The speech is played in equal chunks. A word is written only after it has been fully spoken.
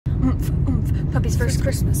Puppy's first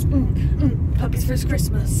Christmas. Puppy's first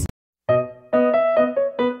Christmas.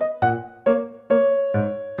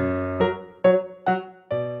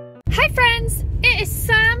 Hi friends, it is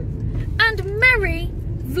Sam and Merry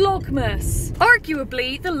Vlogmas.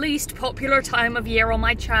 Arguably the least popular time of year on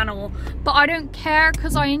my channel, but I don't care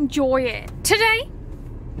because I enjoy it. Today,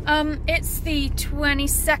 it's the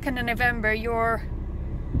 22nd of November. Your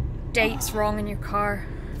date's wrong in your car.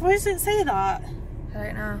 Why does it say that? I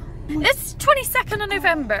don't know. It's 22nd of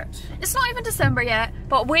November. It's not even December yet,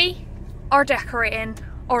 but we are decorating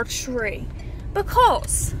our tree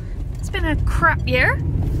because it's been a crap year.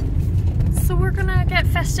 So we're gonna get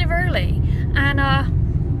festive early, and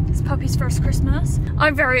it's Puppy's first Christmas.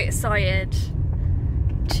 I'm very excited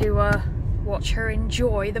to watch her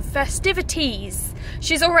enjoy the festivities.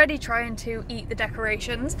 She's already trying to eat the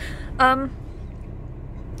decorations.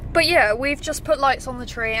 But yeah, we've just put lights on the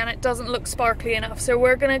tree and it doesn't look sparkly enough, so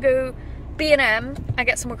we're gonna go B&M and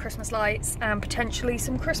get some more Christmas lights and potentially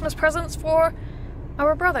some Christmas presents for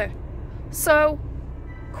our brother. So,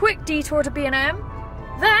 quick detour to B&M,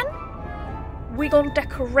 then we gonna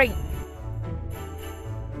decorate.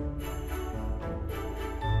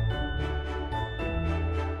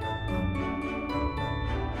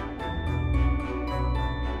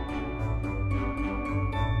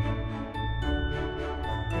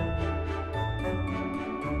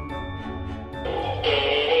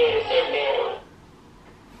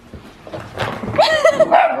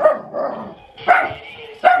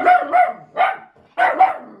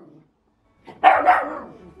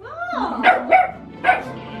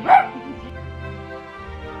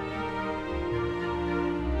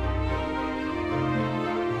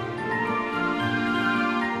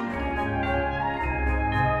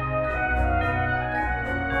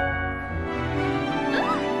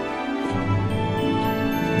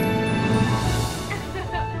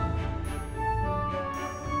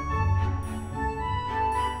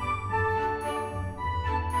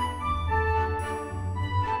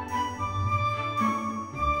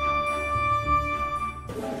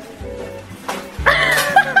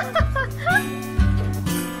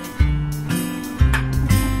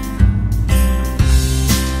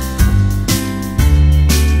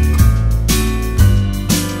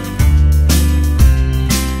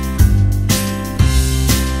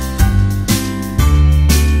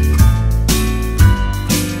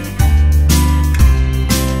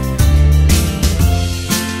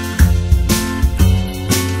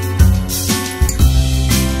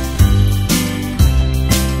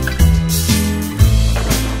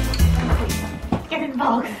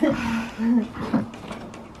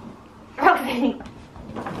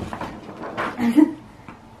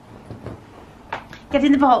 Get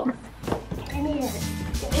in the box. Get in.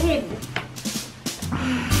 Get in.